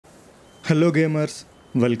Hello gamers,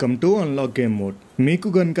 welcome to unlock game mode. మీకు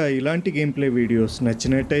గనుక ఇలాంటి గేమ్ ప్లే వీడియోస్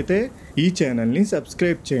నచ్చినట్టయితే ఈ ఛానల్ని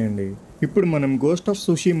సబ్స్క్రైబ్ చేయండి. ఇప్పుడు మనం గోస్ట్ ఆఫ్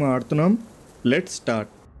సుషిమా ఆడుతున్నాం. Let's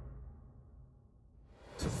start.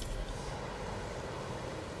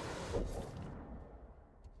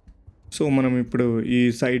 సో మనం ఇప్పుడు ఈ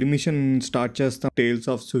సైడ్ మిషన్ స్టార్ట్ చేస్తాం. Tiles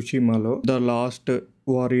of సుషిమాలో the last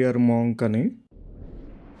warrior monk అని.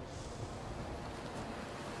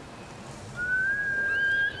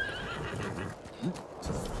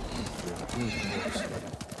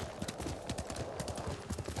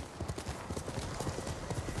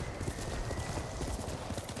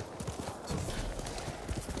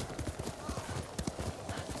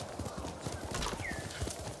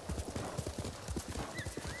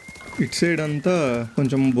 ఇట్ సైడ్ అంతా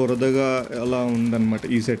కొంచెం బురదగా అలా ఉందన్నమాట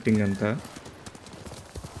ఈ సెట్టింగ్ అంతా.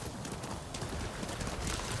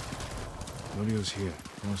 Norio's here.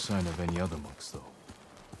 No sign of any other monks though.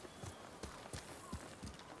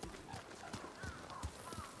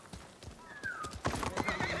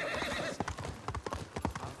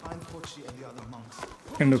 I'll find Hochi and the other monks.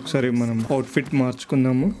 And ఒకసారి మనం outfit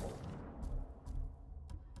మార్చుకుందాము.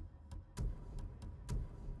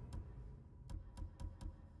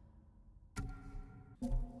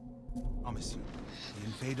 The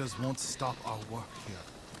invaders won't stop our work here.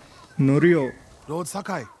 నొరియో. Lord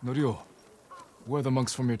Sakai, Norio, where are the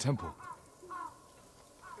monks from your temple?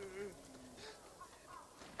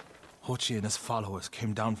 Hochi and his followers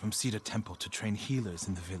came down from Cedar Temple to train healers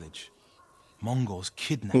in the village. Mongols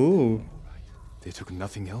kidnapped oh, them. They took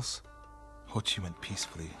nothing else? Hochi went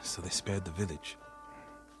peacefully, so they spared the village.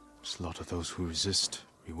 Slaughter those who resist,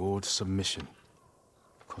 reward submission.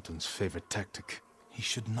 Khotun's favorite tactic. He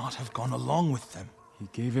should not have gone along with them. He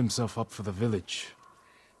gave himself up for the village.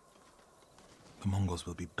 The Mongols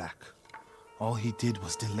will be back. All he did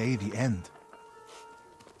was delay the end.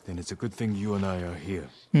 Then it's a good thing you and I are here.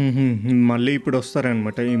 మళ్ళీ ఇప్పుడు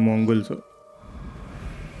వస్తారనమాట ఈ Mongols.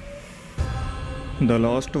 The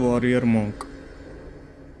last warrior monk.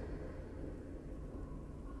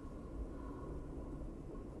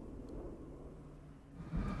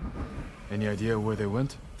 Any idea where they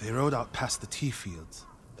went? They rode out past the tea fields.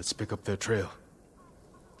 Let's pick up their trail.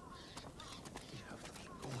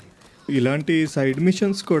 ఇలాంటి side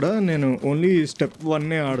machines కూడా నేను only step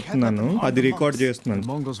 1 ఆడుతున్నాను, అది record The చేస్తున్నాను.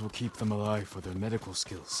 Mongols will keep them alive for their medical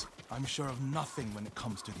skills. I'm sure of nothing when it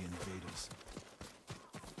comes to the invaders.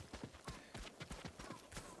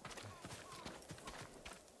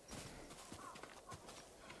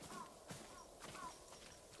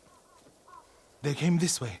 They came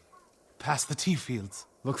this way, past the tea fields.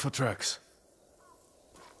 Look for tracks.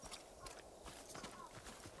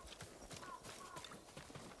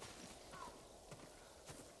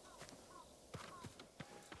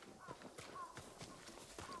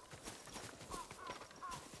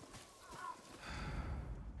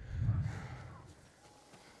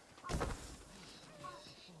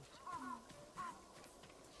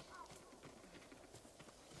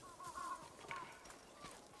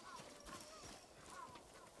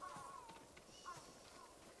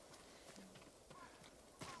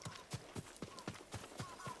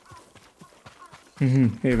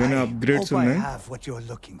 ఏమైనా upgrades Hope I ఉన్నాయి? have what you're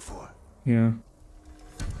looking for. Yeah.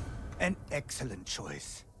 An excellent choice.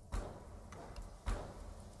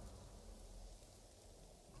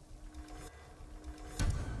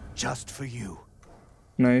 Just for you.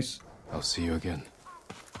 Nice. I'll see you again.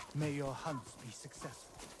 May your hunts be successful.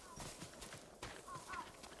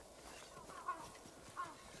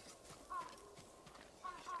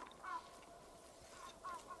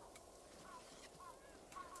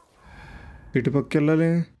 ఇటుపక్క వెళ్ళాలి.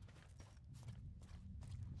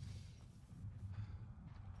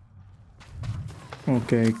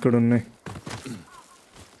 Okay, ఇక్కడ ఉన్నాయి.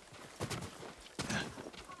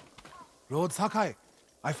 Lord Sakai,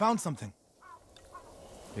 I found something.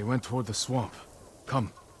 They went toward the swamp. Come.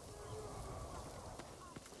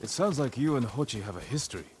 It sounds like you and Hochi have a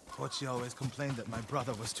history. Hochi always complained that my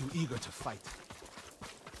brother was too eager to fight.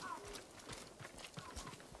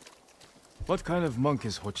 What kind of monk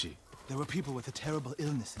is Hochi? There were people with a terrible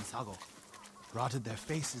illness in Sago. Rotted their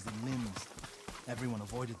faces and limbs. Everyone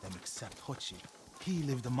avoided them except Hochi. He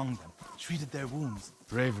lived among them, treated their wounds.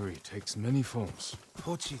 Bravery takes many forms.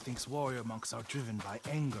 Hochi thinks warrior monks are driven by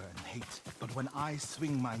anger and hate. But when I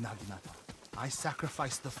swing my naginata, I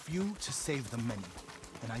sacrifice the few to save the many.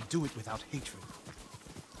 And I do it without hatred.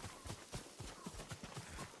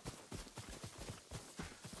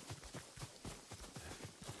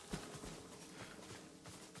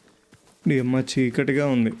 అమ్మ చీకటిగా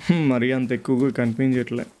ఉంది, మరీ అంత ఎక్కువగా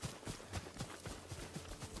కనిపించట్లే.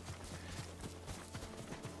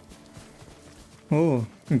 ఓ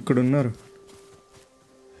ఇక్కడున్నారు.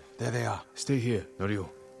 There they are. Stay here, Norio.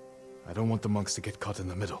 I don't want the monks to get caught in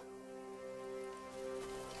the middle.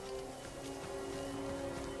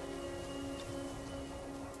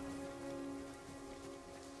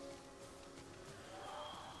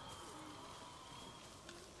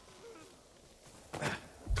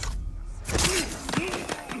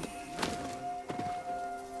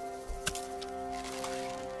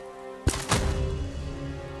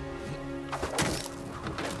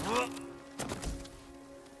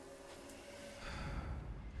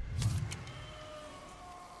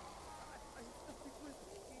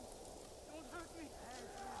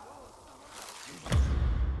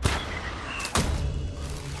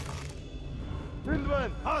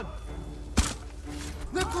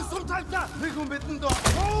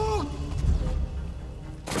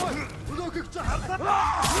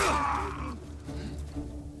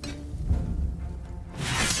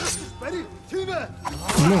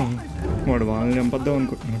 అమ్మో వాడు వాళ్ళని చంపద్దాం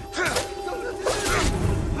అనుకుంటున్నాడు.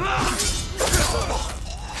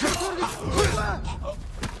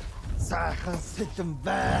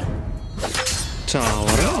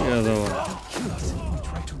 చావరా యాదవ.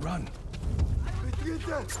 Try to run.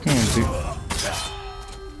 అది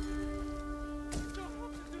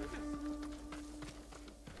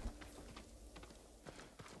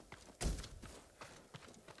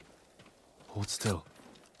Hold still.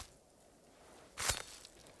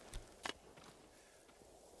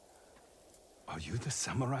 Are you the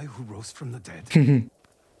samurai who rose from the dead?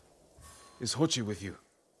 Is Hochi with you?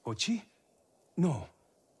 Ochi? No.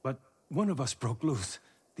 But one of us broke loose.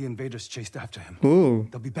 The invaders chased after him. Oh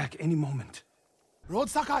They'll be back any moment. Road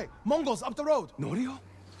Sakai! Mongols up the road! Norio?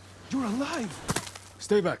 You're alive!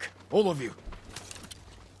 Stay back, all of you.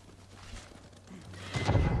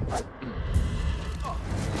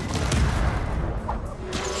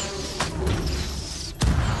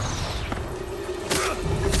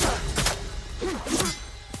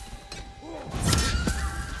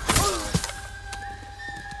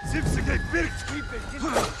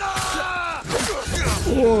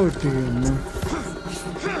 ఓ అమ్మ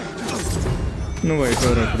నువ్వు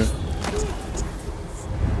అయిపోయారు అప్పుడు.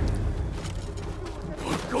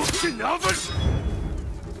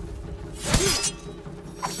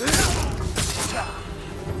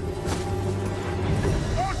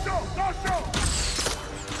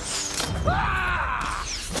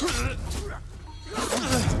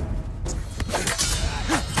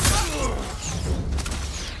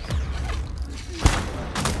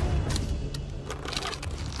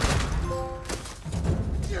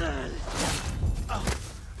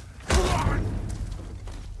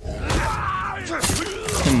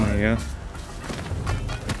 అమ్మయ్యా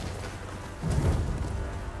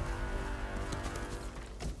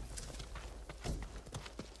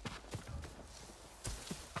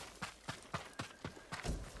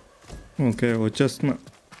okay వచ్చేస్తున్నా.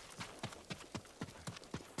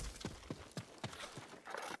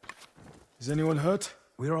 Is anyone hurt?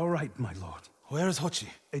 We're all right, my lord. Where is Hochi?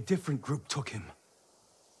 A different group took him.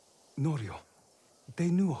 Norio. They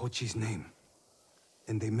knew Hochi's name.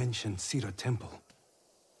 And they mentioned Cedar Temple.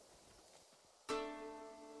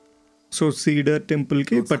 So seeder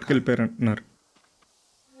టెంపుల్కి పట్టుకెళ్ళిపోయారు అంటున్నారు.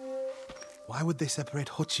 Why would they separate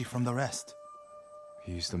Hochi from the rest?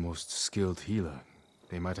 He's the most skilled healer.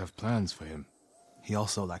 They might have plans for him. He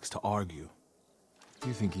also likes to argue.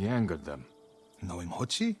 You think he angered them? Knowing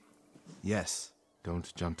Hochi? Yes. Don't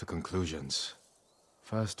jump to conclusions.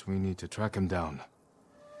 First, we need to track him down.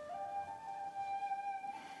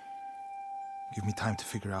 Give me time to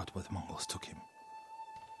figure out where the Mongols took him.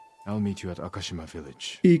 I'll meet you at Akashima village.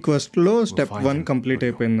 ఈ క్వెస్ట్లో step find 1 him. Complete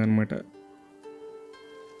అయిపోయింది అనమాట.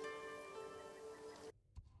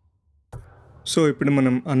 So ఇప్పుడు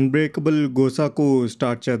మనం unbreakable గోసాకు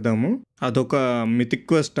start చేద్దాము. అదొక mythic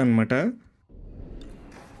quest అనమాట.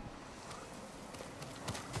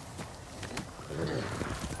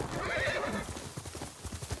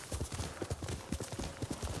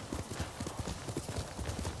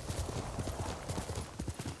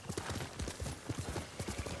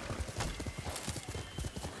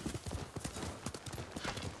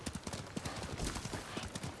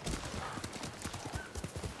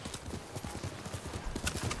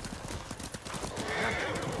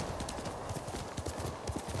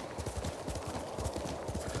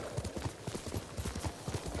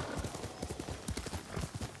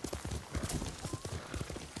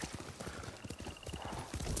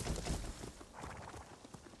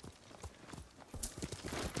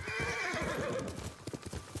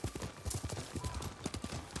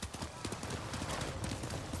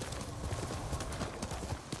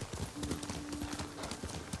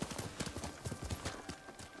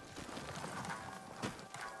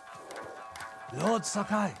 Lord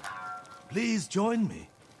Sakai, please join me.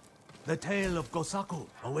 The tale of Gosaku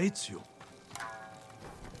awaits you.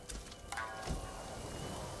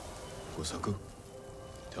 Gosaku?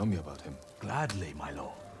 Tell me about him. Gladly, my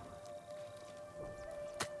lord.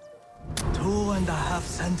 2.5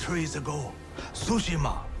 centuries ago,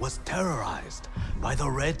 Tsushima was terrorized by the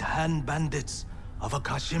Red Hand bandits of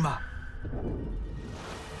Akashima.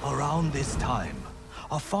 Around this time,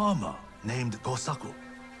 a farmer named Gosaku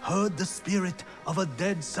heard the spirit of a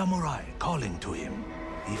dead samurai calling to him.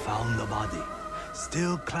 He found the body,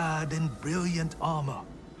 still clad in brilliant armor.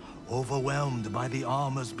 Overwhelmed by the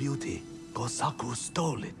armor's beauty, Gosaku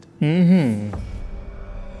stole it.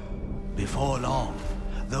 Before long,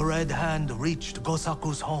 the Red Hand reached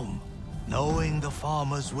Gosaku's home. Knowing the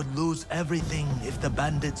farmers would lose everything if the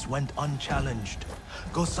bandits went unchallenged,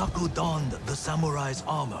 Gosaku donned the samurai's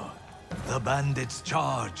armor. The bandits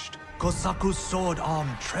charged. Gosaku's sword arm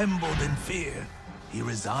trembled in fear. He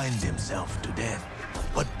resigned himself to death.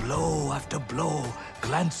 But blow after blow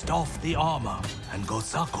glanced off the armor, and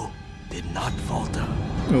Gosaku did not falter.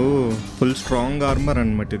 Oh, full strong armor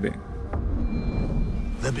anamata ide.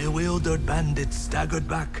 The bewildered bandits staggered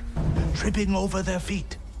back, tripping over their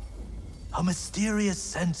feet. A mysterious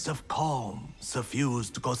sense of calm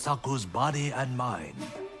suffused Gosaku's body and mind.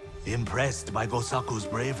 Impressed by Gosaku's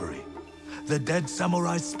bravery, the dead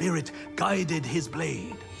samurai's spirit guided his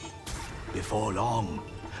blade. Before long,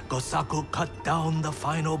 Gosaku cut down the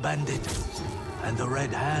final bandit, and the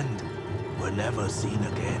Red Hand were never seen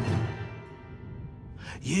again.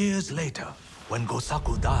 Years later, when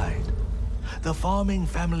Gosaku died, the farming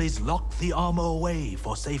families locked the armor away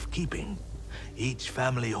for safekeeping. Each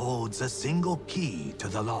family holds a single key to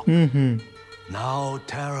the lock. Now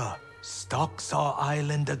terror stalks our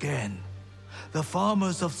island again. The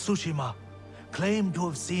farmers of Tsushima claim to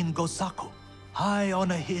have seen Gosaku high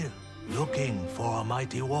on a hill, looking for a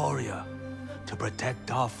mighty warrior to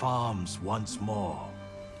protect our farms once more.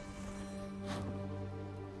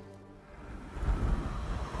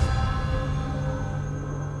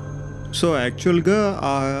 So యాక్చువల్గా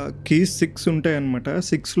ఆ keys 6 ఉంటాయన్నమాట.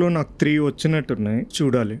 6లో నాకు 3 వచ్చినట్టున్నాయి,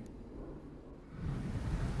 చూడాలి.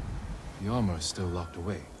 The armor is still locked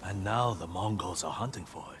away. And now the Mongols are hunting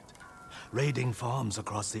for it, raiding farms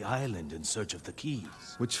across the island in search of the keys.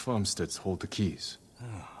 Which farmsteads hold the keys?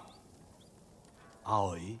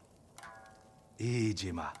 Aoi,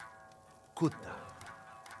 Iijima, Kutta,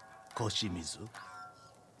 Koshimizu,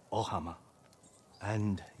 Ohama,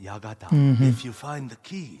 and Yagata. If you find the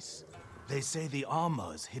keys, they say the armor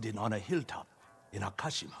is hidden on a hilltop in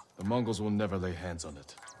Akashima. The Mongols will never lay hands on it.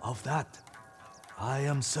 Of that, I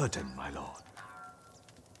am certain, my lord.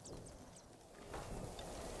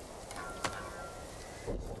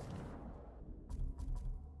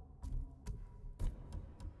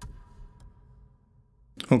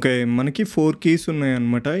 Okay, మనకి 4 keys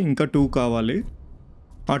ఉన్నాయన్నమాట. ఇంకా 2 కావాలి.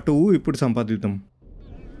 ఆ 2 ఇప్పుడు సంపాదిద్దాం.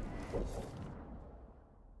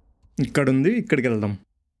 ఇక్కడుంది, ఇక్కడికి వెళ్దాం.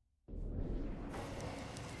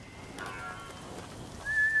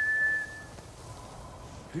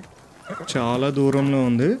 చాలా దూరంలో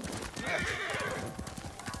ఉంది.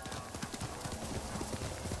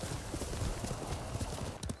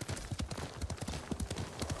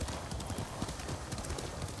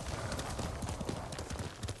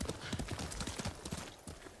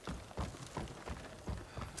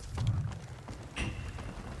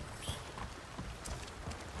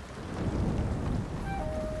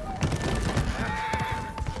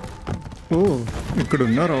 ఓ, ఇక్కడ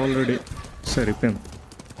ఉన్నారు ఆల్రెడీ. సరిపోయింది.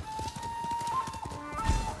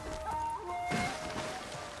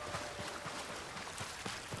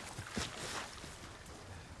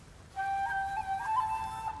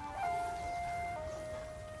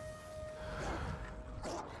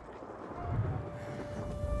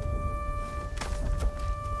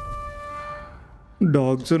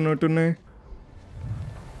 డాగ్స్ ఉన్నట్టున్నాయి.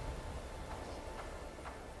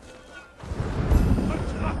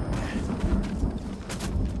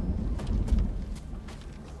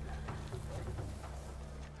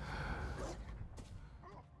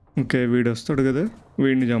 ఓకే, వీడు వస్తాడు కదా,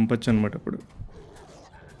 వీడిని చంపచ్చు అనమాట ఇప్పుడు.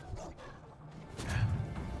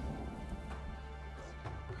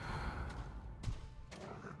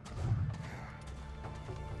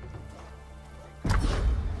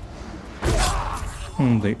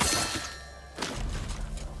 ఉంది.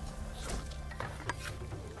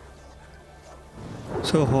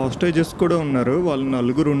 సో హాస్టేజెస్ కూడా ఉన్నారు, వాళ్ళు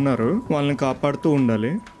 4 ఉన్నారు. వాళ్ళని కాపాడుతూ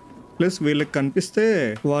ఉండాలి. ప్లస్ వీళ్ళకి కనిపిస్తే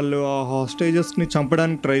వాళ్ళు ఆ హాస్టేజెస్ని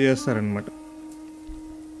చంపడానికి ట్రై చేస్తారనమాట.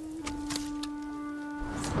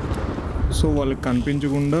 సో వాళ్ళకి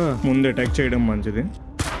కనిపించకుండా ముందు అటాక్ చేయడం మంచిది.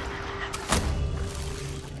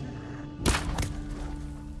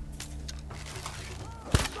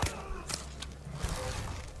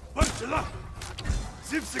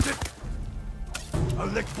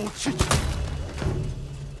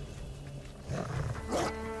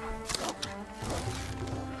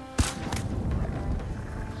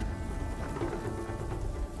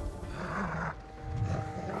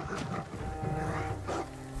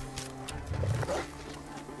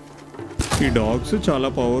 ఈ డాగ్స్ చాలా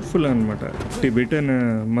పవర్ఫుల్ అన్నమాట. టిబెటన్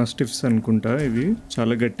మస్టిఫ్స్ అనుకుంటా. ఇవి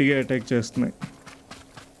చాలా గట్టిగా అటాక్ చేస్తున్నాయి.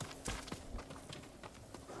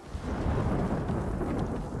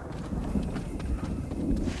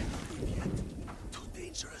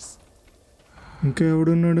 ఇంకా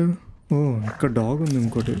ఎవడున్నాడు? ఓ, ఇక్కడ డాగ్ ఉంది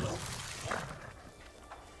ఇంకోటి.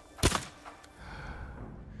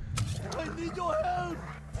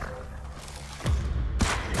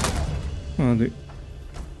 అది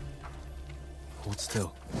Hold still.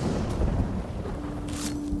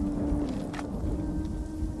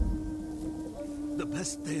 The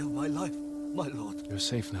best day of my life, my lord. You're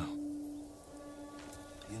safe now.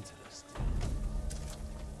 Interesting.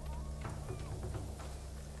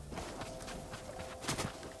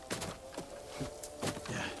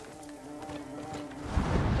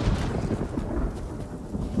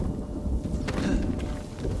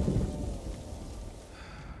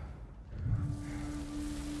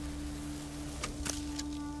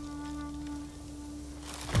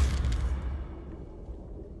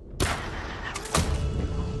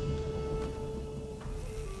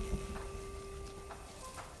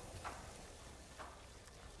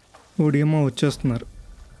 ఓడియమ్మ వచ్చేస్తున్నారు.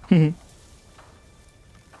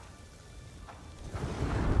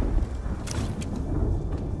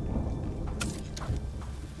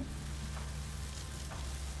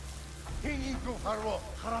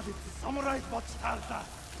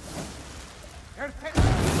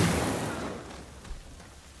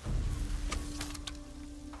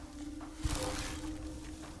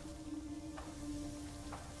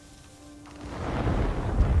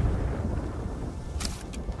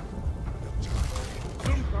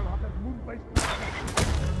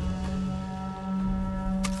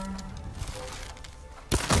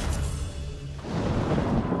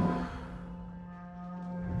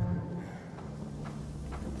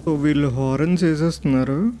 సో వీళ్ళు హారన్స్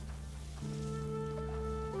వేసేస్తున్నారు.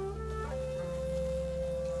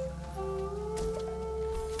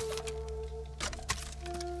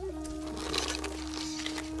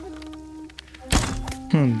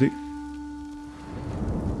 అది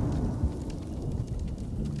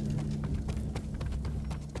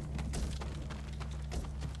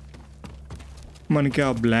మనకి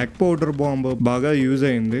ఆ బ్లాక్ పౌడర్ బాంబ్ బాగా యూజ్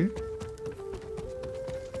అయింది.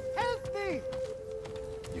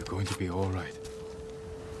 You're going to be all right.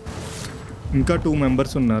 ఇంకా 2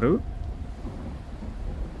 మెంబర్స్ ఉన్నారు.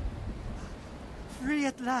 Free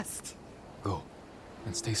at last. Go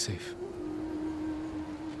and stay safe.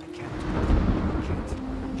 I can't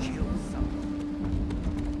kill someone.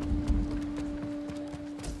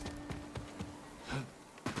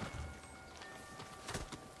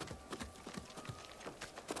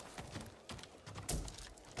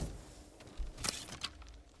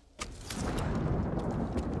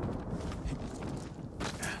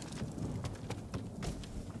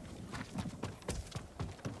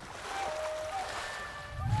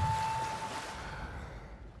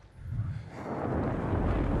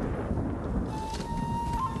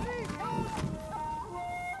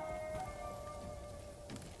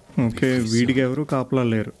 Okay, వీడికి ఎవరు కాపలా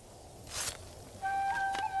లేరు.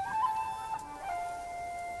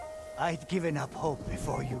 I'd given up hope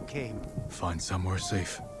before you came. Find somewhere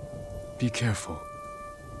safe. Be careful.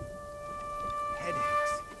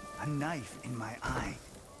 Headaches, a knife in my eye.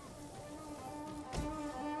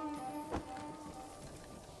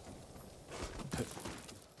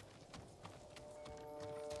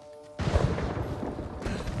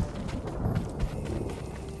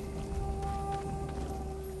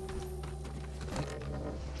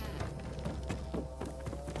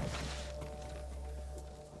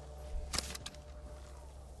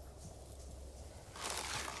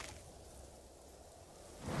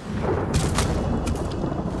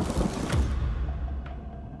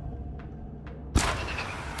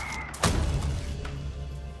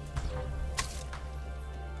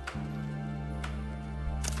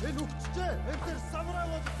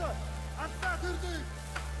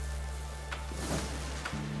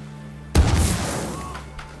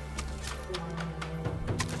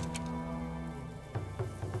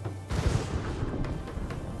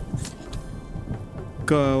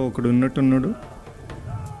 ఇంకా ఒకడు ఉన్నట్టున్నాడు.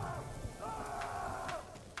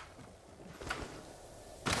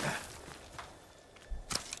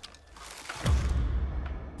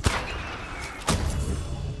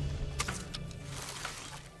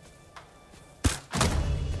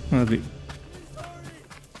 అది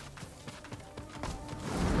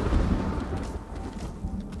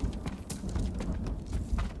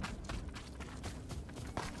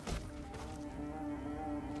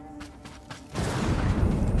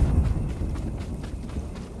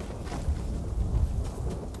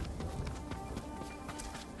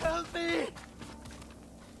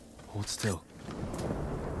Hold still.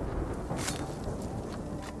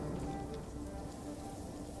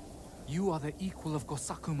 You are the equal of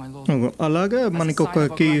Gosaku, my lord. అలాగా మనకి ఒక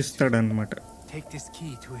key ఇస్తాడనమాట. Take this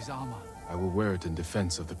key to his armor. I will wear it in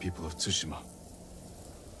defense of the people of Tsushima.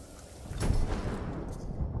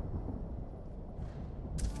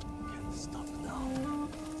 Stop now.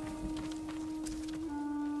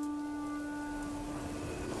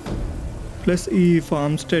 Plus ఈ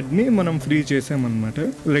form స్టెడ్ని మనం free చేసామన్నమాట.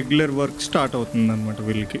 Regular work start అవుతుందన్నమాట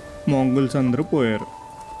వీళ్ళకి. మాంగోల్స్ అందరూ పోయారు.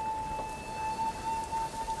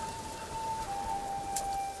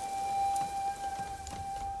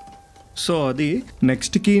 సో అది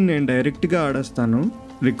నెక్స్ట్ కీ నేను డైరెక్ట్గా ఆడేస్తాను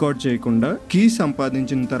రికార్డ్ చేయకుండా. కీ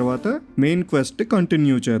సంపాదించిన తర్వాత మెయిన్ క్వెస్ట్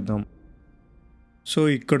కంటిన్యూ చేద్దాం. సో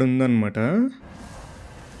ఇక్కడ ఉందన్నమాట.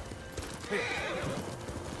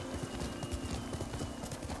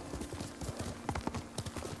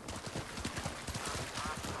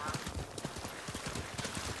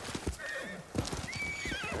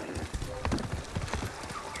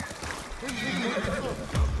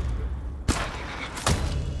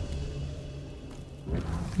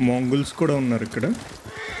 మాంగోల్స్ కూడా ఉన్నారు ఇక్కడ.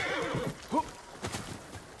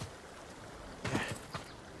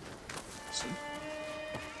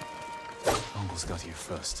 Mongols got here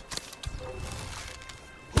first.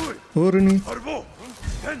 ఓరిని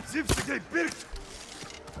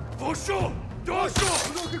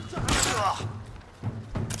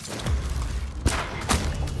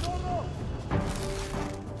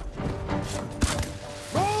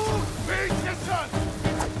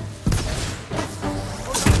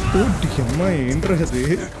అమ్మ ఏంట్రా అది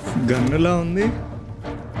గన్నులా ఉంది.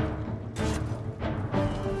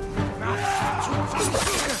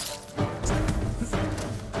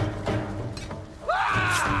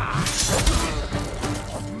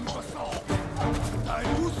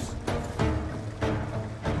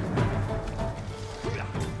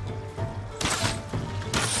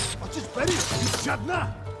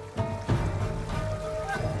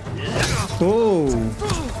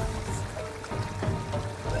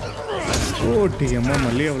 ఓటి అమ్మ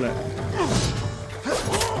మళ్ళీ అవలే.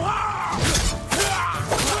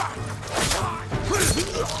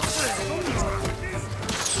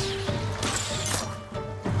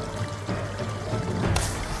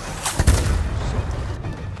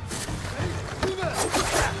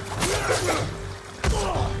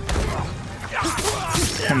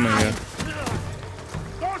 అమ్మయ్య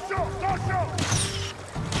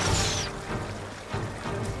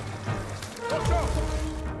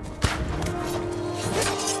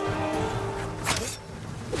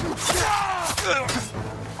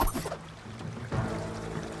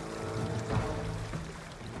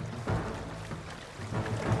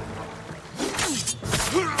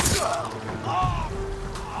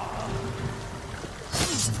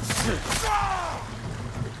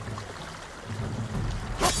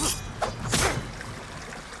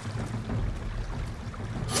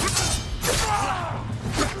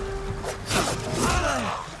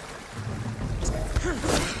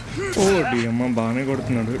ఓడి అమ్మ బాగానే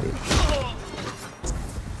కొడుతున్నాడు.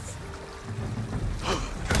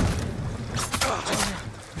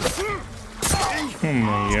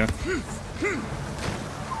 అమ్మయ్యా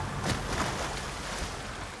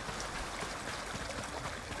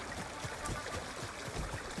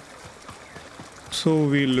సో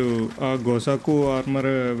వీళ్ళు ఆ గోసాకు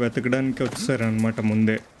ఆర్మర్ వెతకడానికి వచ్చారనమాట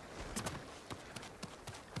ముందే.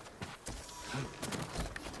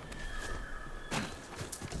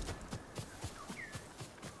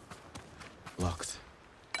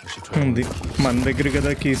 ఉంది మన దగ్గర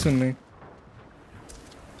కదా కీస్ ఉన్నాయి.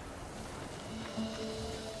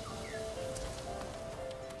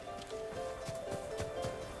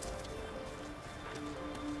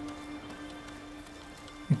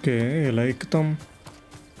 ఓకే ఎలా ఎక్కుతాం?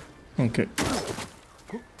 ఓకే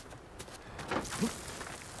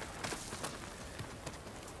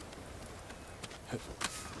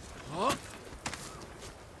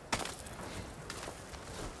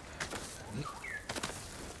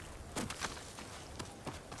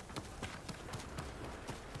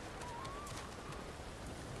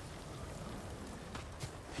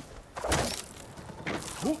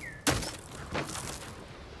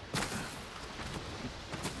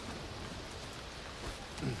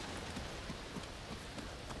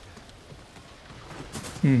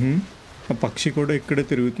ఆ పక్షి కూడా ఇక్కడే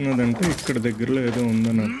తిరుగుతున్నదంటే ఇక్కడ దగ్గరలో ఏదో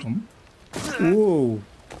ఉందని అర్థం. ఓ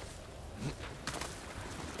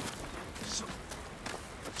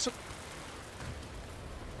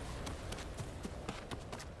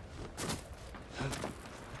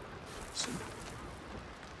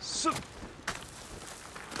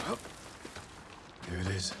Here it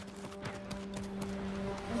is.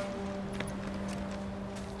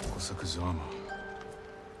 Gosaku's armor.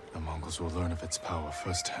 The Mongols will learn of its power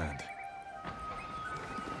firsthand.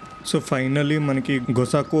 So finally మనకి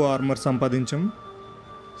గొసాకు armour సంపాదించాం.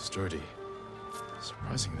 Sturdy.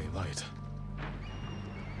 Surprisingly light.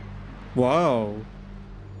 Wow,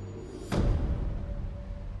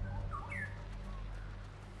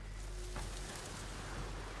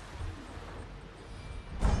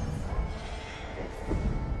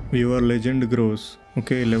 your legend gross.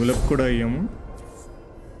 Okay, level up కూడా అయ్యాము.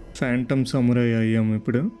 ఫ్యాంటమ్ సమురై అయ్యాము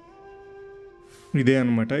ఇప్పుడు. ఇదే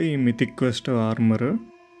అనమాట ఈ మిథిక్ క్వెస్ట్ ఆర్మర్.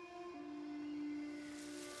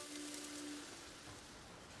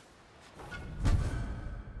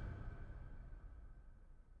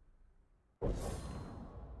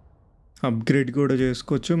 అప్గ్రేడ్ కూడా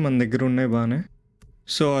చేసుకోవచ్చు, మన దగ్గర ఉన్నాయి బాగానే.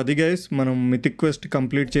 సో అది గైస్, మనం మిథిక్ క్వెస్ట్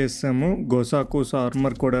కంప్లీట్ చేసాము, గోసాకుస్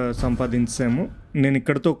ఆర్మర్ కూడా సంపాదించాము. నేను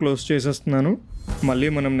ఇక్కడతో క్లోజ్ చేసేస్తున్నాను. మళ్ళీ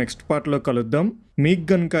మనం నెక్స్ట్ పార్ట్లో కలుద్దాం. మీకు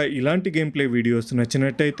కనుక ఇలాంటి గేమ్ ప్లే వీడియోస్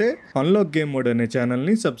నచ్చినట్టయితే అన్లాక్ గేమ్ మోడ్ అనే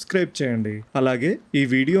ఛానల్ని సబ్స్క్రైబ్ చేయండి. అలాగే ఈ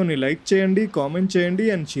వీడియోని లైక్ చేయండి, కామెంట్ చేయండి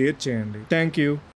అండ్ షేర్ చేయండి. Thank you.